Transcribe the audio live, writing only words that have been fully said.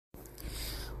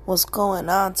What's going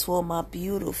on to all my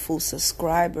beautiful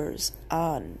subscribers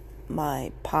on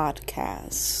my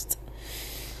podcast?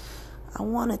 I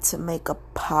wanted to make a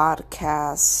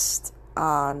podcast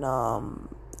on,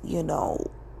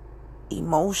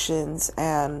 emotions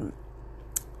and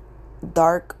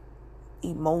dark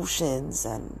emotions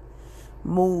and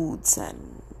moods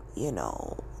and,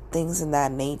 things in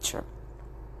that nature.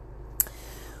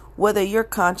 Whether you're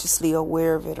consciously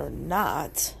aware of it or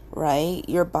not, right?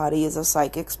 Your body is a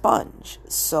psychic sponge.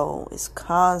 So it's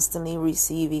constantly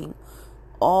receiving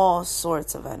all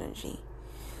sorts of energy,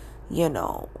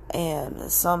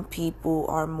 and some people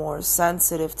are more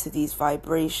sensitive to these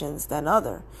vibrations than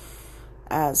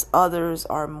as others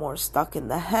are more stuck in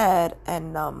the head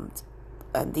and numbed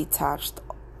and detached,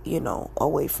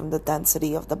 away from the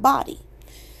density of the body,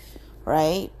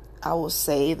 right? I will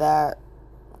say that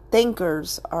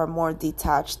thinkers are more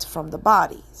detached from the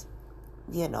bodies.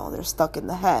 They're stuck in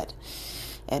the head.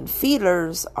 And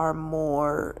feelers are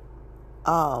more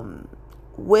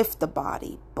with the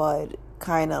body, but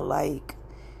kind of like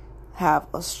have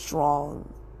a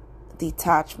strong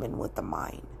detachment with the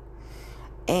mind.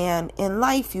 And in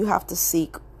life, you have to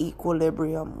seek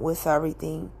equilibrium with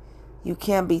everything. You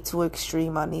can't be too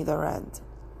extreme on either end.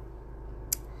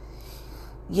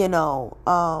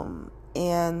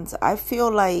 And I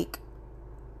feel like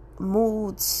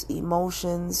moods,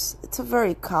 emotions, it's a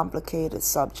very complicated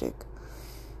subject.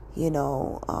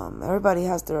 Everybody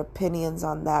has their opinions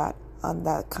on that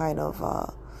kind of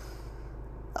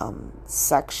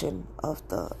section of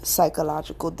the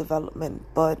psychological development.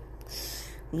 But,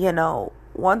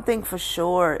 one thing for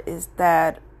sure is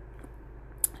that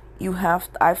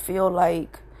I feel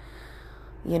like,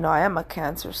 I am a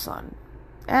Cancer sun.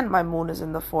 And my moon is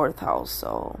in the 4th house,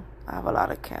 so I have a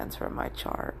lot of Cancer in my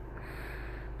chart.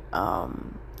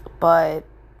 But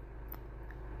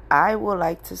I would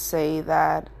like to say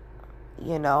that,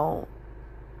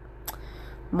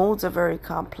 moods are very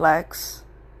complex,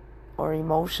 or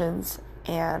emotions,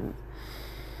 and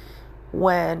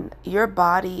when your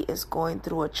body is going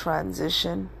through a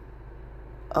transition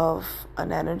of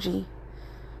an energy,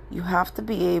 you have to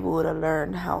be able to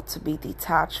learn how to be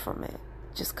detached from it,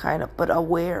 but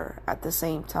aware at the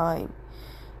same time.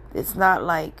 It's not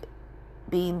like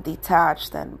being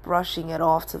detached and brushing it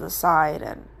off to the side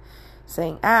and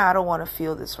saying, I don't want to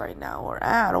feel this right now, or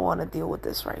I don't want to deal with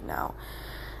this right now.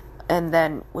 And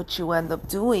then what you end up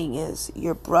doing is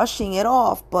you're brushing it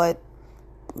off, but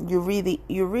you're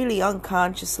really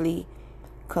unconsciously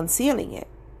concealing it,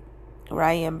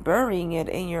 right? And burying it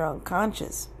in your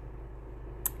unconscious.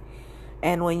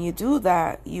 And when you do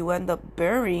that, you end up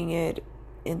burying it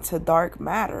into dark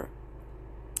matter.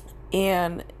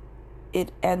 And it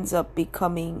ends up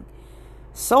becoming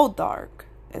so dark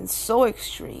and so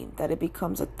extreme that it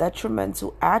becomes a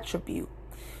detrimental attribute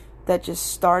that just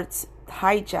starts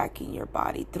hijacking your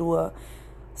body through a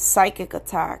psychic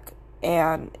attack,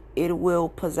 and it will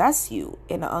possess you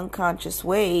in an unconscious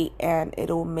way, and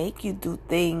it'll make you do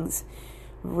things,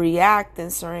 react in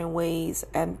certain ways,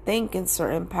 and think in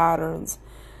certain patterns,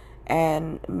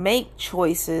 and make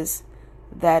choices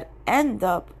that end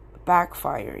up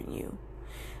backfiring you.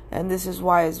 And this is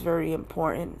why it's very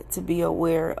important to be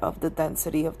aware of the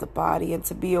density of the body and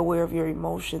to be aware of your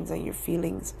emotions and your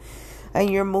feelings and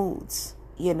your moods,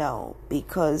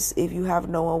 because if you have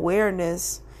no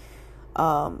awareness,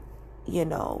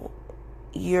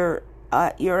 you're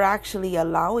actually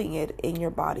allowing it in your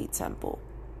body temple.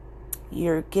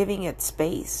 You're giving it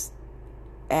space,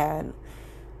 and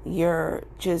you're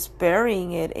just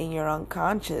burying it in your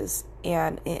unconscious,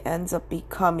 and it ends up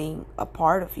becoming a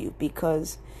part of you,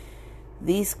 because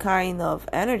these kind of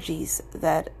energies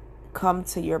that come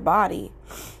to your body,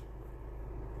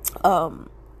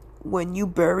 when you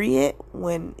bury it,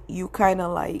 when you kind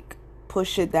of like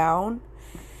push it down,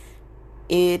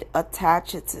 it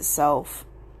attaches itself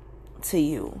to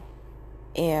you,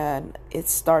 and it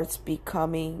starts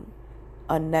becoming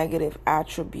a negative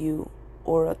attribute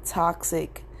or a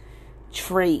toxic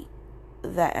trait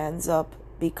that ends up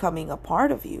becoming a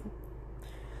part of you.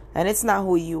 And it's not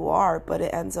who you are, but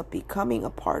it ends up becoming a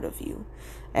part of you.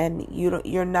 And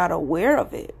you're not aware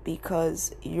of it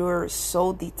because you're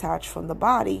so detached from the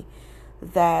body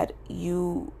that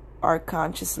you are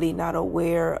consciously not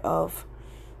aware of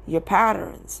your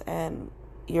patterns and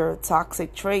your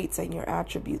toxic traits and your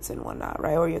attributes and whatnot,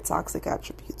 right? Or your toxic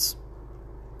attributes.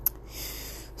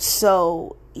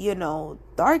 So,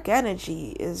 dark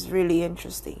energy is really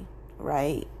interesting,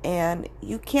 right? And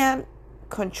you can't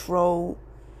control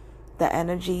the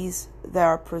energies that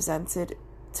are presented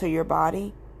to your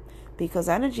body, because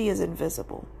energy is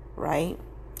invisible, right?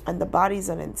 And the body's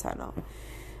an antenna.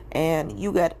 And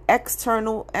you get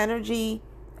external energy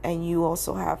and you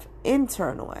also have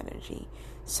internal energy.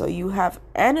 So you have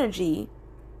energy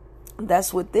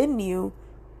that's within you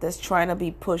that's trying to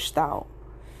be pushed out.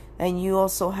 And you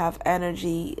also have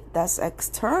energy that's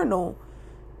external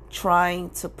trying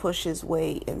to push its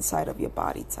way inside of your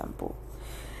body temple.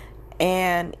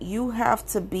 And you have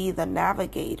to be the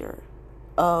navigator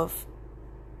of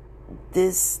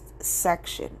this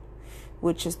section,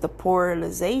 which is the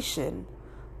polarization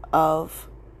of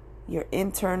your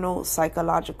internal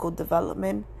psychological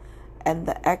development and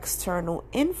the external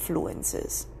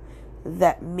influences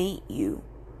that meet you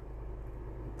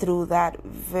through that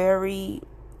very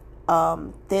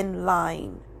thin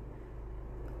line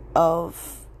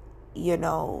of,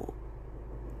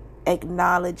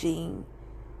 acknowledging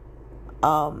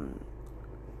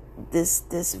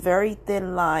this very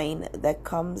thin line that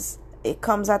comes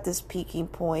at this peaking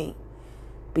point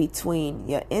between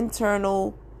your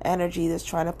internal energy that's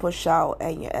trying to push out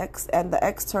and the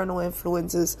external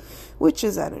influences, which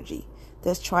is energy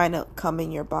that's trying to come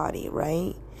in your body,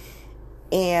 right?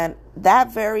 And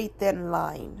that very thin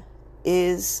line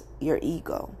is your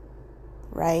ego,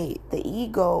 right? The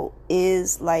ego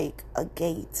is like a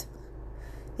gate.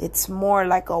 It's more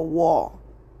like a wall,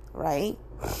 right?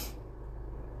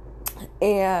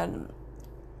 And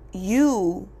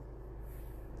you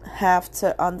have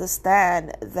to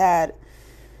understand that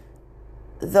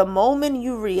the moment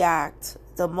you react,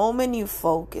 the moment you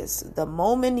focus, the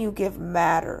moment you give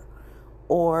matter,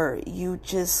 or you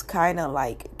just kind of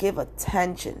like give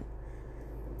attention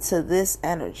to this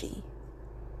energy,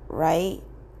 right?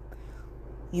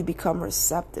 You become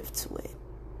receptive to it.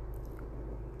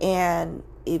 And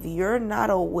if you're not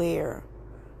aware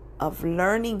of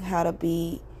learning how to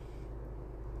be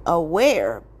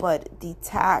aware but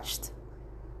detached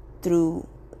through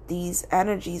these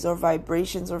energies or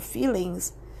vibrations or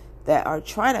feelings that are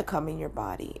trying to come in your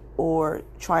body or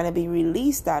trying to be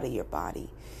released out of your body,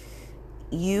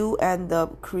 you end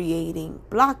up creating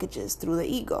blockages through the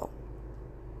ego.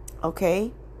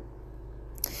 Okay?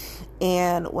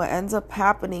 And what ends up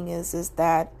happening is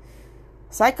that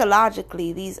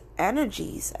psychologically these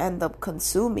energies end up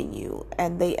consuming you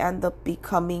and they end up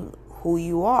becoming who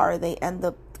you are. They end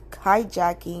up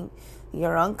hijacking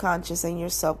your unconscious and your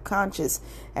subconscious,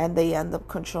 and they end up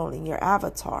controlling your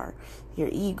avatar, your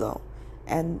ego,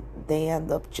 and they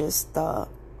end up just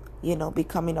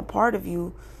becoming a part of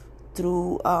you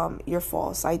through your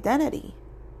false identity.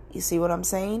 You see what I'm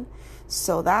saying?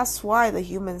 So that's why the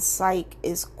human psyche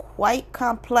is quite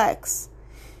complex,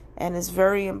 and it's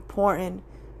very important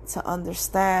to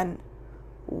understand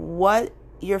what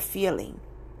you're feeling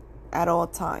at all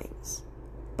times,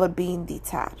 but being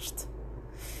detached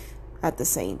at the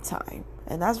same time.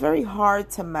 And that's very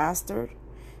hard to master,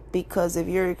 because if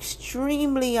you're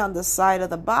extremely on the side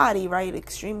of the body, right,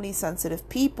 extremely sensitive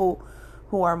people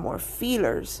who are more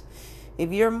feelers,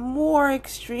 if you're more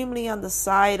extremely on the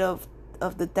side of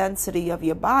the density of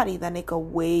your body, then it could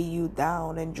weigh you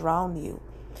down and drown you.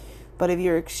 But if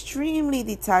you're extremely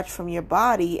detached from your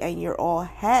body and you're all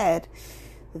head,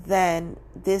 then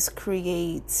this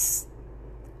creates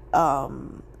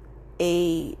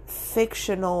a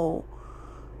fictional,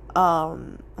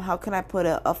 how can I put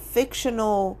it, a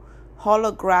fictional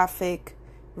holographic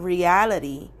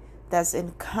reality that's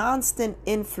in constant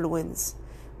influence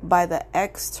by the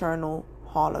external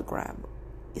hologram.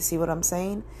 You see what I'm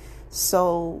saying?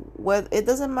 So it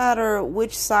doesn't matter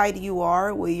which side you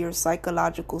are with your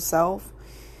psychological self.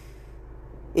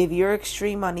 If you're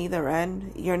extreme on either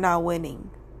end, you're not winning.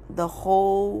 The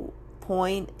whole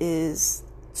point is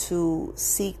to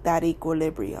seek that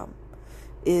equilibrium,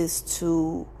 is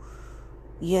to,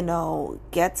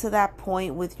 get to that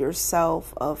point with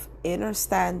yourself of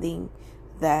understanding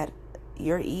that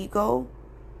your ego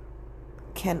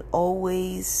can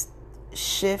always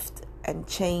shift and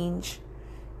change,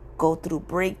 go through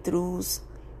breakthroughs,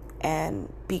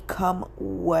 and become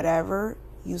whatever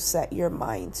you set your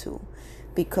mind to,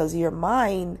 because your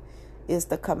mind is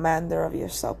the commander of your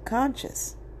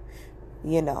subconscious,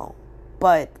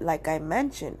 But like I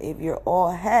mentioned, if you're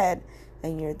all head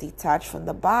and you're detached from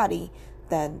the body,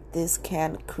 then this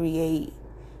can create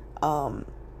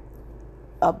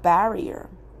a barrier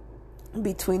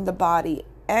between the body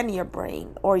and your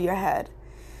brain or your head.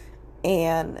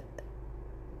 And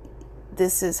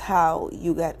this is how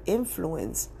you get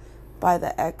influenced by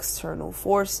the external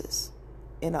forces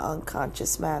in an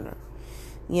unconscious manner,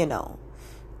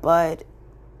 But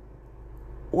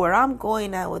where I'm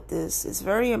going at with this, is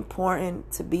very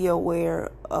important to be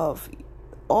aware of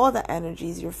all the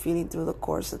energies you're feeling through the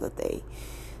course of the day.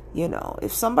 You know,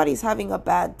 if somebody's having a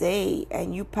bad day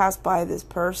and you pass by this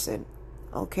person,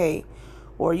 okay,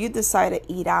 or you decide to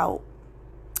eat out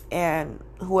and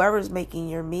whoever's making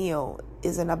your meal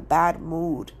is in a bad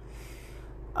mood,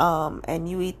 and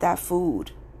you eat that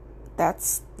food,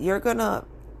 you're gonna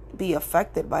be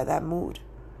affected by that mood.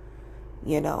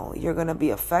 You know, you're gonna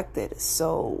be affected.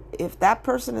 So if that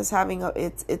person is having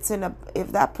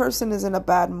if that person is in a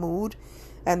bad mood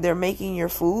and they're making your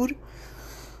food,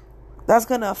 that's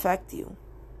gonna affect you,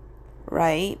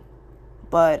 right?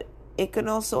 But it can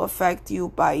also affect you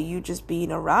by you just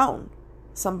being around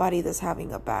somebody that's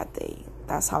having a bad day.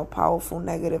 That's how powerful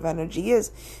negative energy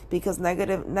is, because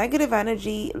negative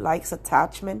energy likes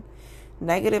attachment.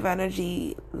 Negative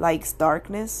energy likes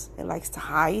darkness. It likes to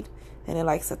hide, and it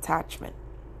likes attachment.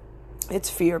 It's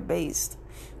fear-based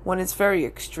when it's very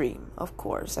extreme, of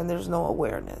course, and there's no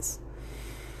awareness.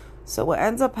 So what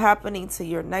ends up happening to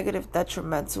your negative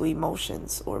detrimental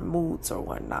emotions or moods or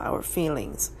whatnot or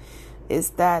feelings is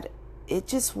that it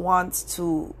just wants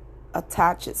to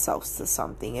attach itself to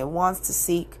something. It wants to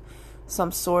seek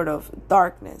some sort of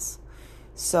darkness.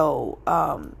 So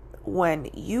when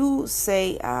you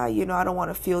say, I don't want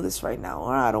to feel this right now,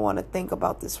 or I don't want to think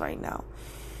about this right now,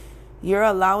 you're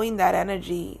allowing that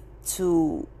energy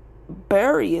to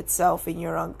bury itself in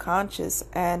your unconscious,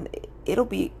 and it'll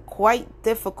be quite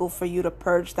difficult for you to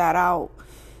purge that out,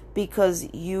 because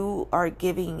you are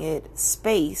giving it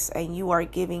space and you are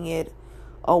giving it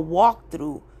a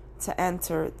walkthrough to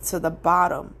enter to the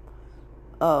bottom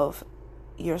of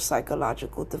your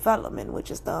psychological development,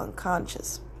 which is the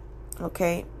unconscious.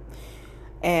 Okay?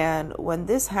 And when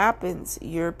this happens,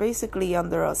 you're basically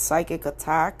under a psychic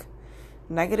attack.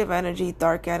 Negative energy,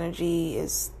 dark energy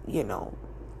is,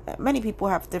 many people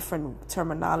have different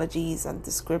terminologies and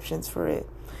descriptions for it.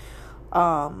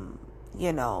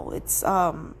 It's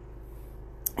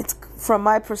from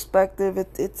my perspective,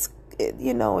 it's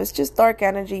just dark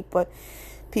energy, but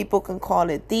people can call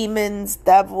it demons,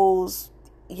 devils,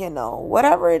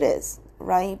 whatever it is,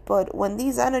 right? But when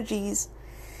these energies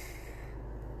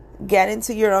get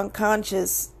into your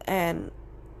unconscious and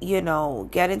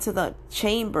get into the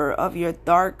chamber of your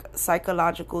dark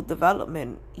psychological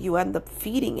development, you end up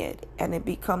feeding it, and it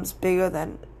becomes bigger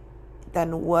than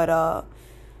what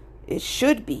it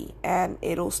should be, and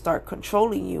it'll start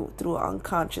controlling you through an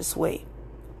unconscious way.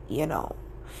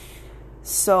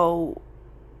 So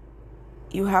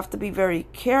you have to be very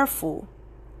careful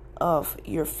of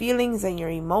your feelings and your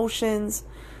emotions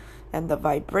and the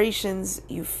vibrations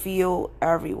you feel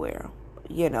everywhere.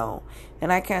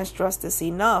 And I can't stress this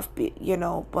enough,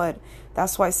 but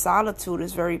that's why solitude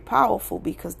is very powerful,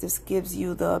 because this gives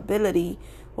you the ability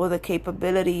or the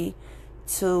capability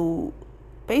to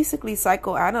basically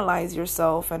psychoanalyze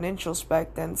yourself and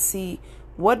introspect and see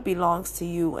what belongs to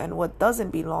you and what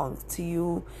doesn't belong to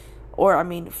you,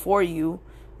 for you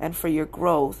and for your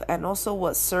growth, and also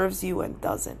what serves you and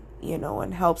doesn't,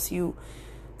 and helps you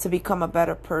to become a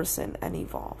better person and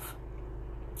evolve.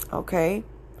 Okay?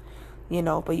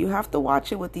 But you have to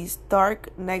watch it with these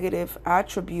dark negative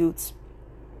attributes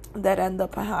that end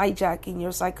up hijacking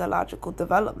your psychological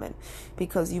development,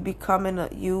 because you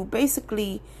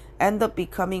basically end up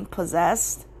becoming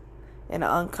possessed in an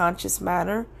unconscious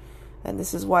manner. And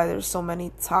this is why there's so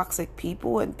many toxic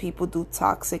people, and people do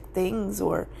toxic things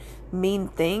or mean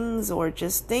things or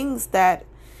just things that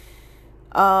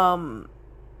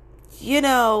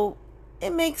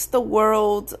it makes the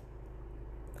world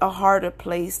a harder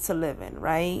place to live in,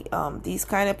 right? These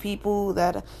kind of people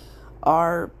that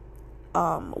are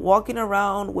walking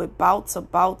around with bouts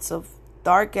of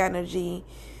dark energy,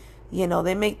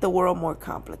 they make the world more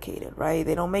complicated, right?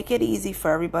 They don't make it easy for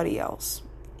everybody else,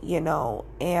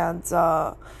 and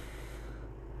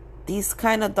these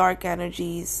kind of dark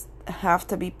energies have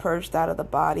to be purged out of the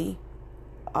body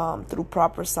through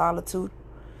proper solitude,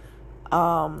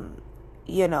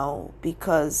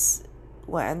 because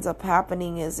what ends up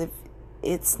happening is, if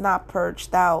it's not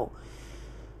purged out,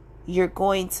 you're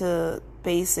going to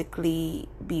basically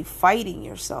be fighting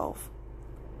yourself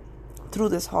through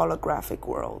this holographic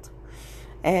world,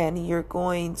 and you're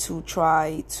going to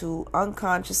try to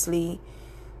unconsciously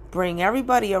bring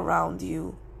everybody around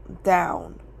you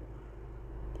down,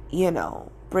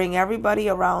 bring everybody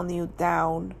around you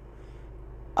down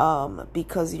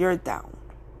because you're down,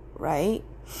 right?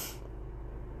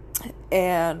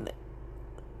 And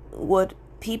what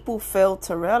people fail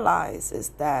to realize is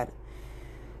that,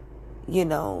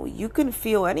 you can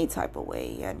feel any type of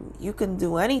way, and you can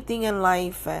do anything in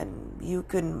life, and you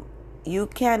can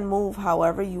move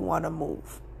however you want to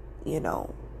move.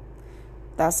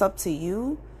 That's up to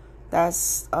you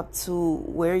That's up to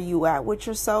where you at with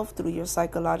yourself through your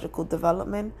psychological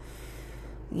development,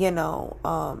 and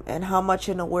how much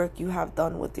in the work you have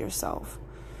done with yourself.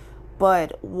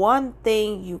 But one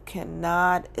thing you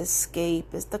cannot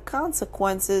escape is the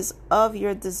consequences of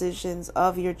your decisions,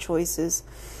 of your choices,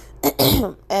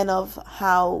 and of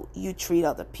how you treat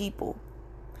other people.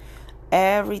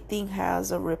 Everything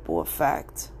has a ripple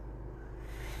effect.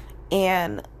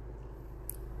 And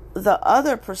the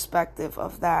other perspective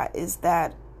of that is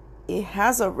that it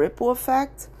has a ripple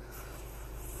effect,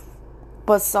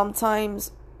 but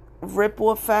sometimes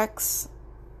ripple effects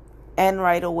end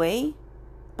right away,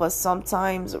 but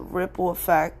sometimes ripple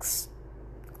effects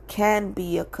can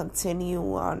be a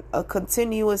continuous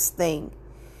thing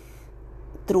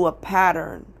through a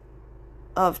pattern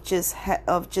of just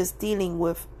dealing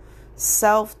with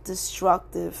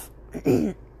self-destructive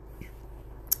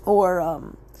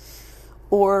or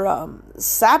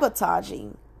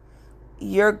sabotaging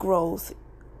your growth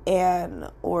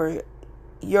or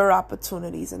your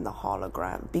opportunities in the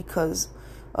hologram because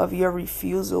of your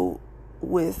refusal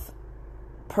with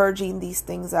purging these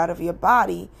things out of your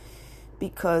body,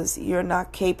 because you're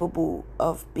not capable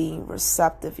of being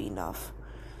receptive enough,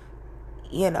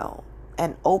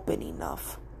 and open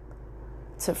enough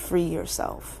to free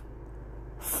yourself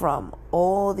from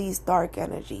all these dark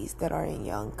energies that are in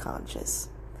your unconscious.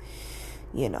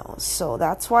 So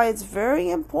that's why it's very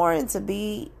important to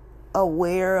be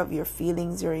aware of your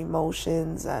feelings, your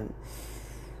emotions, and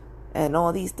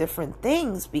all these different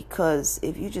things, because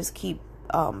if you just keep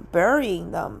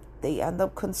burying them, they end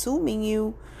up consuming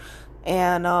you,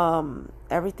 and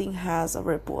everything has a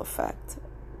ripple effect.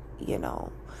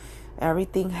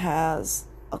 Everything has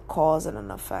a cause and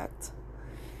an effect,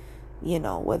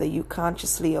 whether you're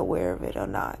consciously aware of it or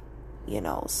not.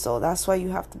 So that's why you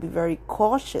have to be very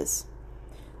cautious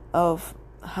of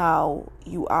how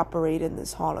you operate in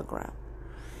this hologram,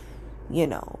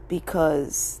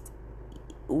 because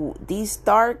these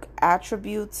dark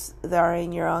attributes that are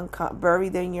in your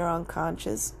buried in your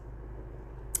unconscious,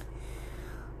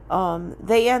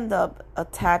 they end up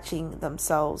attaching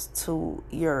themselves to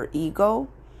your ego.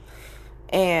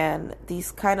 And these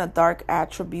kind of dark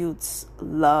attributes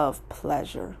love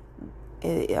pleasure.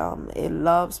 It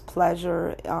loves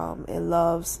pleasure. It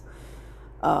loves,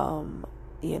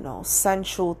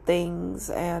 sensual things,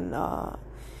 and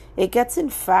it gets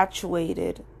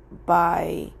infatuated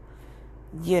by,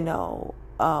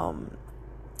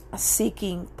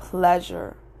 seeking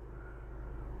pleasure,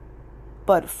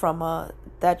 but from a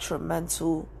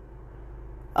detrimental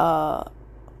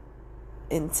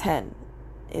intent,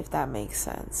 if that makes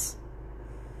sense.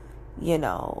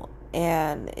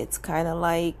 And it's kind of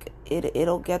like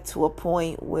it'll get to a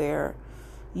point where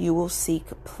you will seek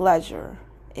pleasure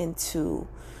into,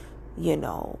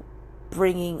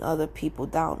 bringing other people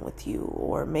down with you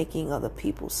or making other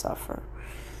people suffer,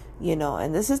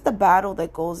 and this is the battle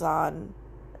that goes on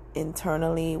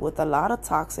internally with a lot of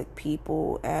toxic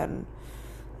people and,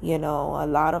 a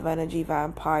lot of energy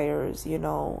vampires.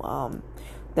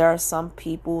 There are some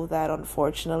people that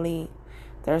unfortunately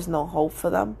there's no hope for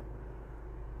them.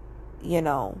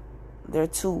 They're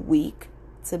too weak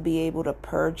to be able to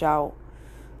purge out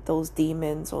those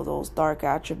demons or those dark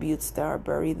attributes that are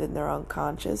buried in their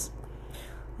unconscious.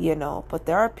 But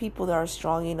there are people that are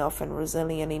strong enough and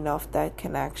resilient enough that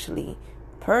can actually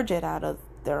purge it out of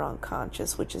their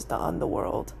unconscious, which is the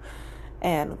underworld,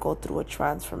 and go through a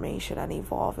transformation and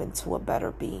evolve into a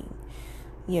better being,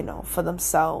 for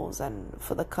themselves and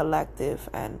for the collective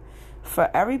and for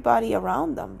everybody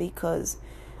around them. Because,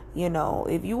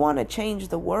 if you want to change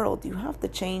the world, you have to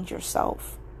change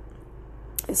yourself.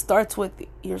 It starts with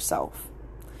yourself.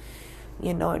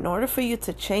 In order for you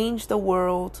to change the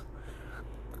world,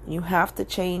 you have to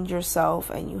change yourself,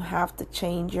 and you have to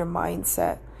change your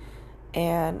mindset,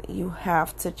 and you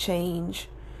have to change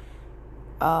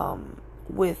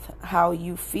with how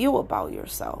you feel about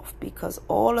yourself, because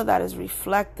all of that is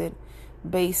reflected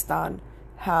based on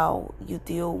how you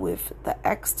deal with the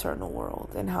external world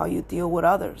and how you deal with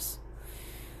others.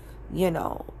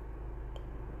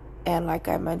 And like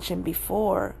I mentioned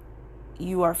before,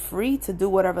 you are free to do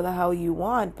whatever the hell you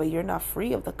want, but you're not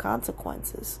free of the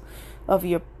consequences of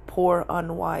your poor,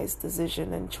 unwise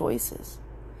decision and choices.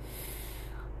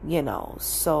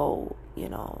 So,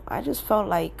 I just felt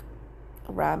like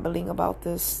rambling about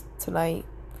this tonight.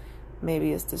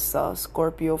 Maybe it's this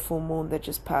Scorpio full moon that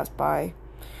just passed by.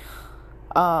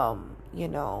 I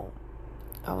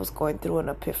was going through an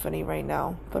epiphany right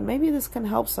now, but maybe this can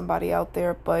help somebody out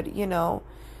there. But you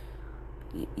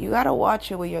gotta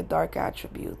watch it with your dark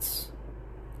attributes.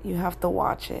 You have to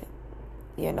watch it.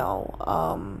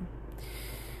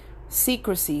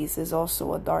 Secrecies is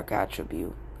also a dark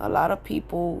attribute. A lot of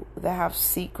people that have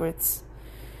secrets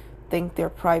think they're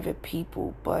private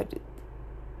people, but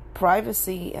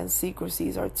privacy and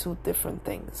secrecies are two different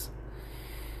things.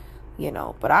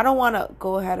 But I don't want to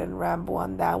go ahead and ramble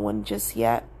on that one just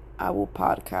yet. I will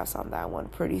podcast on that one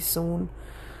pretty soon,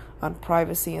 on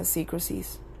privacy and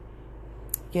secrecies.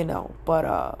 But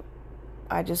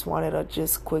I just wanted to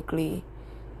just quickly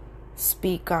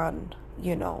speak on,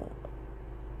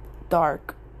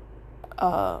 dark,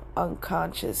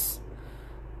 unconscious,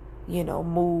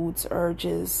 moods,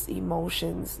 urges,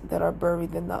 emotions that are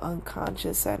buried in the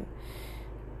unconscious and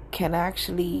can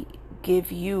actually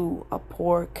give you a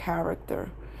poor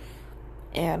character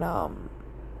and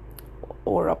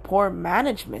or a poor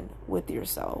management with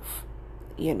yourself,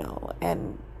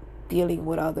 and dealing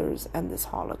with others and this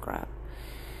hologram,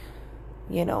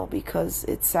 because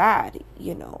it's sad,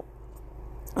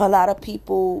 a lot of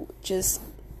people just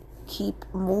keep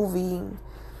moving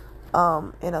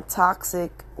in a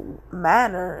toxic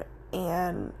manner,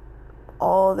 and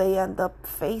all they end up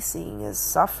facing is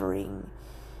suffering,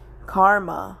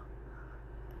 karma,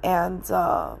 and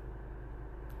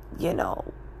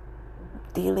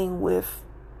dealing with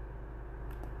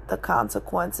the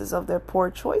consequences of their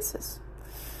poor choices.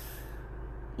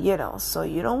 So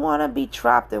you don't want to be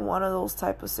trapped in one of those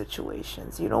type of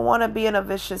situations. You don't want to be in a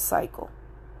vicious cycle.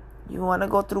 You want to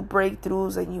go through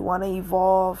breakthroughs, and you want to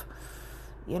evolve,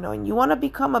 and you want to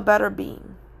become a better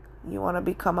being.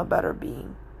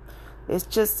 It's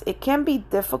just, it can be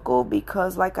difficult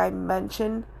because, like I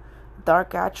mentioned,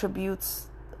 dark attributes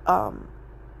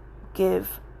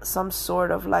give some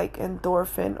sort of like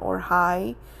endorphin or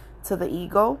high to the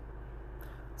ego.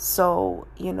 So,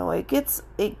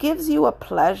 it gives you a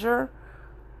pleasure,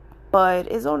 but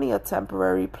it's only a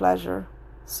temporary pleasure.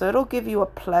 So it'll give you a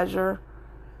pleasure,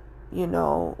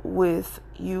 with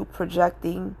you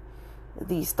projecting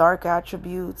these dark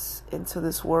attributes into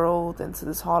this world, into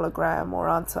this hologram, or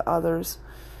onto others.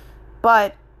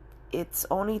 But it's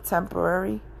only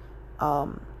temporary.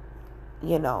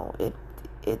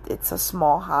 It's a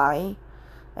small high,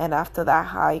 and after that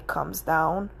high comes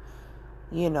down,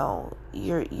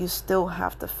 you still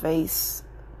have to face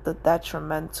the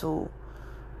detrimental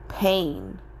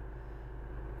pain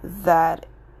that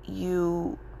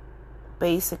you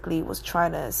basically was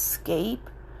trying to escape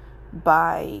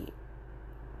by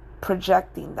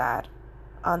projecting that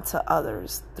onto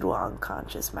others through an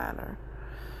unconscious manner.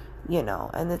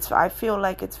 And I feel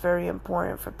like it's very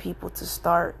important for people to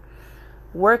start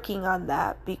working on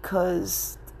that,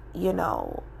 because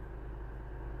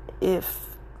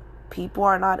if people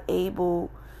are not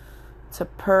able to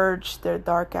purge their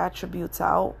dark attributes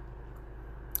out,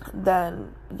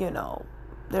 then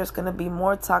there's going to be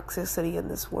more toxicity in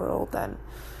this world, and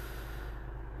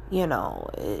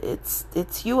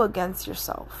it's you against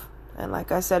yourself. And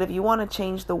like I said, if you want to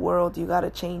change the world, you got to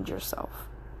change yourself.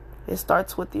 It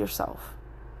starts with yourself,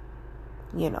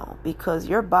 because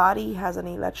your body has an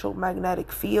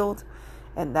electromagnetic field,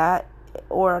 and that,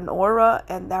 or an aura,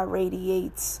 and that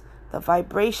radiates the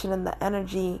vibration and the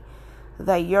energy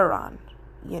that you're on,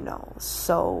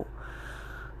 so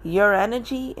your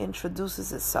energy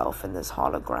introduces itself in this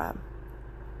hologram.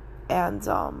 And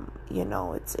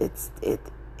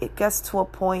it gets to a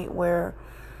point where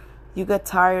you get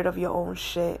tired of your own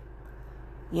shit,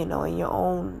 in your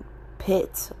own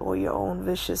pit or your own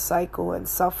vicious cycle and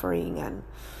suffering, and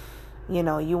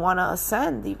you want to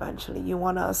ascend eventually. You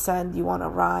want to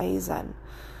rise, and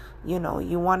you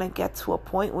want to get to a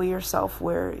point with yourself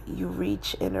where you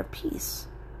reach inner peace,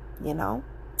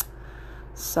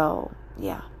 So,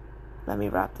 yeah. Let me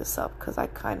wrap this up, because I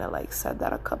kind of said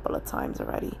that a couple of times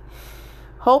already.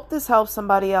 Hope this helps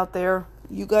somebody out there.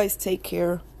 You guys take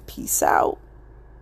care. Peace out.